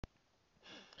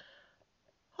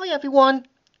Hi everyone,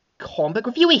 Comic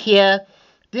Reviewer here.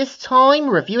 This time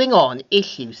reviewing on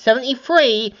issue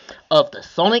 73 of the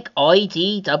Sonic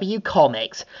IDW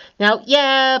comics. Now,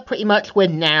 yeah, pretty much we're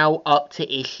now up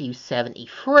to issue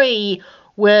 73,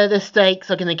 where the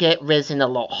stakes are going to get risen a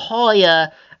lot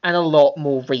higher and a lot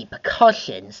more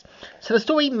repercussions. So the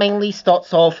story mainly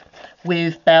starts off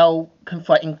with Bell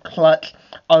confronting Clutch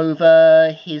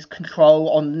over his control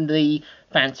on the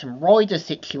Phantom Rider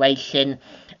situation,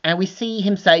 and we see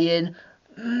him saying,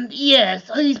 "Yes,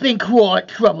 he's been quite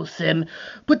troublesome,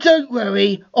 but don't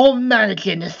worry, I'm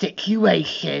managing the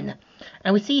situation."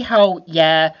 And we see how,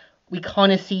 we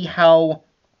kind of see how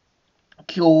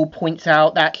Jewel points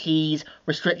out that he's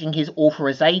restricting his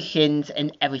authorizations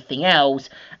and everything else,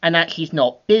 and that she's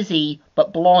not busy,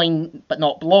 but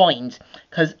not blind,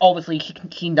 because obviously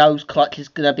she knows Clutch is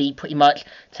going to be pretty much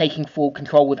taking full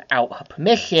control without her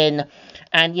permission,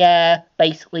 and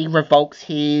basically revokes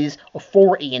his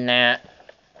authority in that.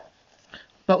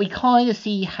 But we kind of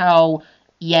see how,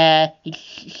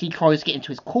 she tries to get into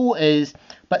his quarters,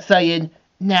 but saying,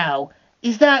 "Now,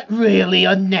 is that really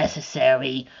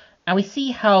unnecessary?" And we see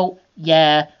how,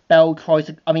 Jewel tries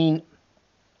to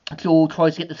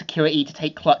get the security to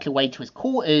take Clutch away to his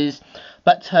quarters,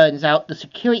 but turns out the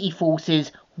security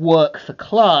forces work for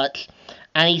Clutch,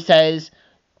 and he says,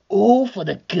 "All for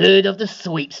the good of the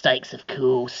sweepstakes, of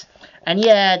course." And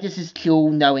this is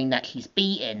Jewel knowing that she's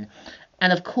beaten.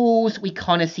 And of course, we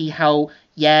kind of see how,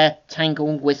 Tangle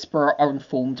and Whisper are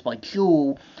informed by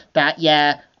Jewel that,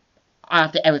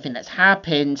 after everything that's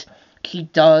happened, she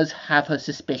does have her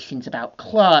suspicions about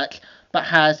Clutch, but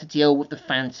has to deal with the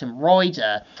Phantom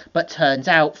Rider. But turns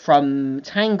out from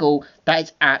Tangle that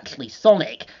it's actually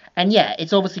Sonic. And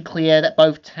it's obviously clear that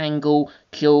both Tangle,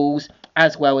 Jules,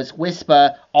 as well as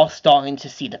Whisper are starting to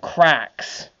see the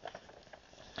cracks.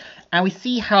 And we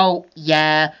see how,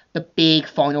 the big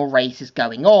final race is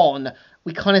going on.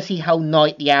 We kind of see how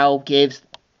Night the Owl gives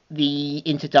the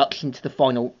introduction to the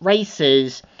final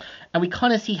races. And we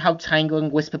kind of see how Tangle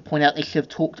and Whisper point out they should have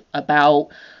talked about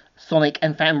Sonic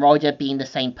and Phantom Rider being the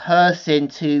same person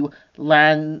to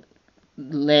Lin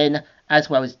as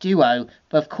well as Duo,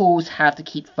 but of course have to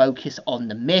keep focus on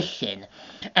the mission.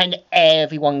 And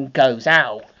everyone goes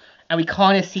out. And we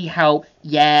kind of see how,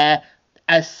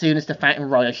 as soon as the Phantom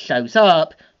Rider shows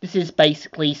up, this is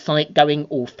basically Sonic going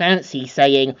all fancy,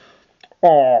 saying,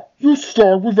 you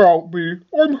start without me,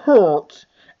 I'm hurt."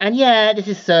 And this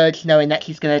is Surge knowing that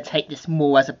she's going to take this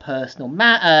more as a personal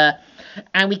matter.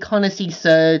 And we kind of see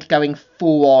Surge going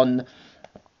full on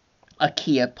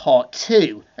Ikea Part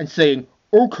 2 and saying,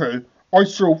 "Okay, I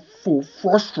still feel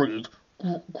frustrated,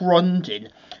 grunting.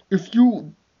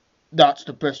 That's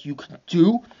the best you can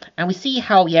do." And we see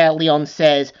how, Leon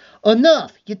says,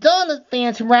 "Enough, you done,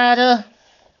 Phantom Rider."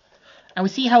 And we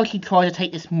see how she tries to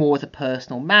take this more as a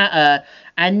personal matter,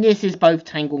 and this is both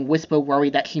Tangle and Whisper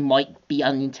worried that she might be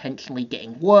unintentionally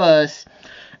getting worse.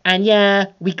 And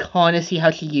we kind of see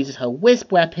how she uses her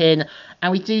Wisp weapon,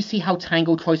 and we do see how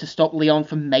Tangle tries to stop Leon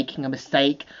from making a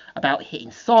mistake about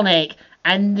hitting Sonic,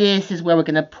 and this is where we're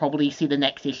going to probably see the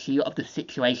next issue of the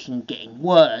situation getting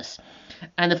worse.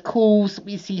 And of course,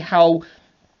 we see how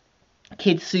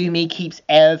Kitsumi keeps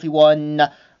everyone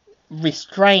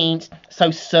restrained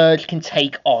so Surge can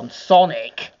take on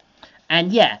Sonic.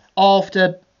 And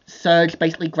after Surge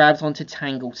basically grabs onto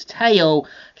Tangle's tail,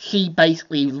 she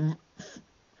basically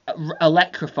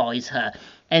electrifies her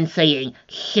and saying,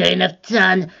 "Shouldn't have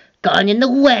gone in the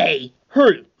way."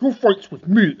 "Hey, your fight's with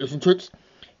me, isn't it?"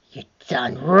 "You're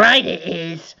done right it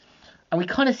is." And we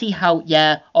kind of see how,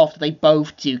 after they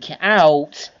both duke it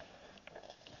out,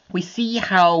 we see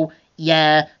how,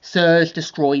 Surge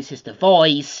destroys his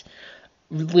device,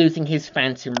 losing his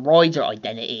Phantom Rider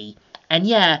identity. And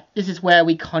this is where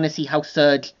we kind of see how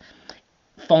Surge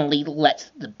finally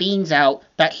lets the beans out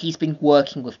that he's been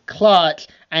working with Clutch,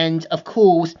 and of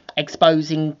course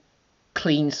exposing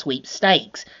clean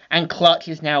sweepstakes. And Clutch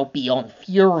is now beyond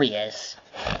furious.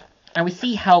 And we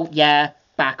see how,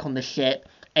 back on the ship,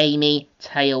 Amy,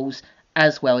 Tails,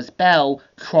 as well as Belle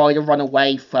try to run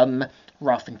away from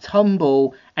Rough and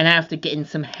Tumble, and after getting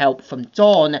some help from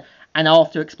Don, and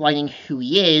after explaining who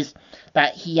he is,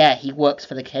 that he works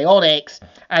for the Chaotix,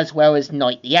 as well as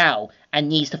Night the Owl, and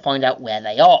needs to find out where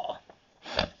they are.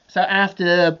 So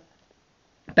after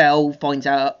Belle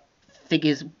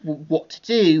figures what to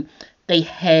do, they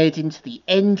head into the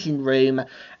engine room,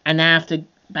 and after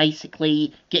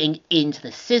basically getting into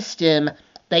the system,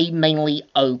 they mainly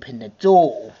open the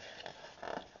door.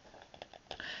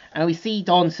 And we see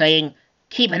Don saying,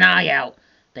 "Keep an eye out.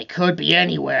 They could be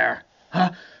anywhere."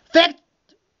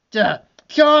 Vector!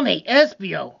 Charmy!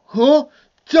 Espio! Huh?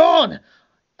 Don!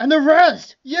 And the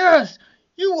rest, yes,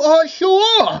 you are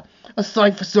sure. A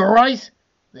sight for sore eyes.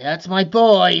 That's my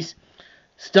boys.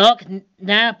 Stuck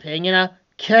napping in a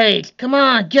cage. Come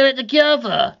on, get it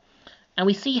together. And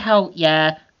we see how,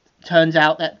 turns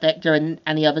out that Vector and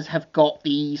the others have got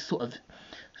the sort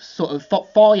of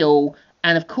file,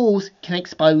 and of course can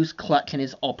expose Clutch and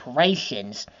his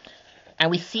operations.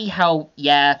 And we see how,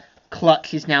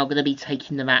 Clutch is now going to be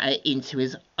taking the matter into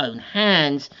his own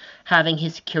hands, having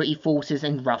his security forces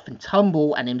and Rough and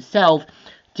Tumble and himself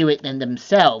do it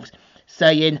themselves,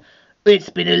 saying, "It's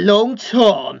been a long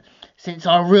time since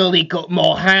I really got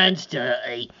my hands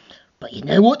dirty, but you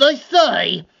know what they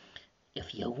say,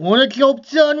 if you want a job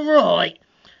done right,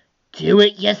 do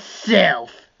it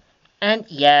yourself." And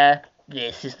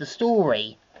this is the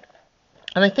story.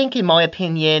 And I think, in my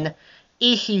opinion,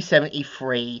 issue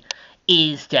 73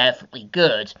 is definitely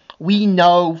good. We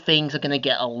know things are going to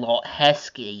get a lot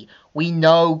hesky. We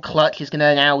know Clutch is going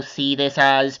to now see this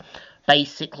as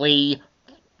basically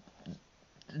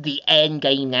the end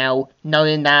game now,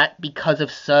 knowing that because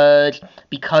of Surge,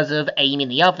 because of Amy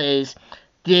and the others,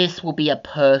 this will be a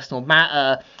personal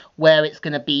matter where it's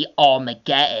going to be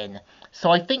Armageddon.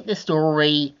 So I think this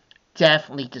story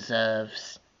definitely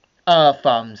deserves a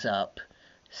thumbs up.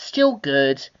 Still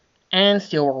good and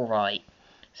still alright.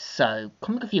 So,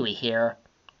 Comic Reviewer here,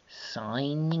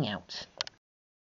 signing out.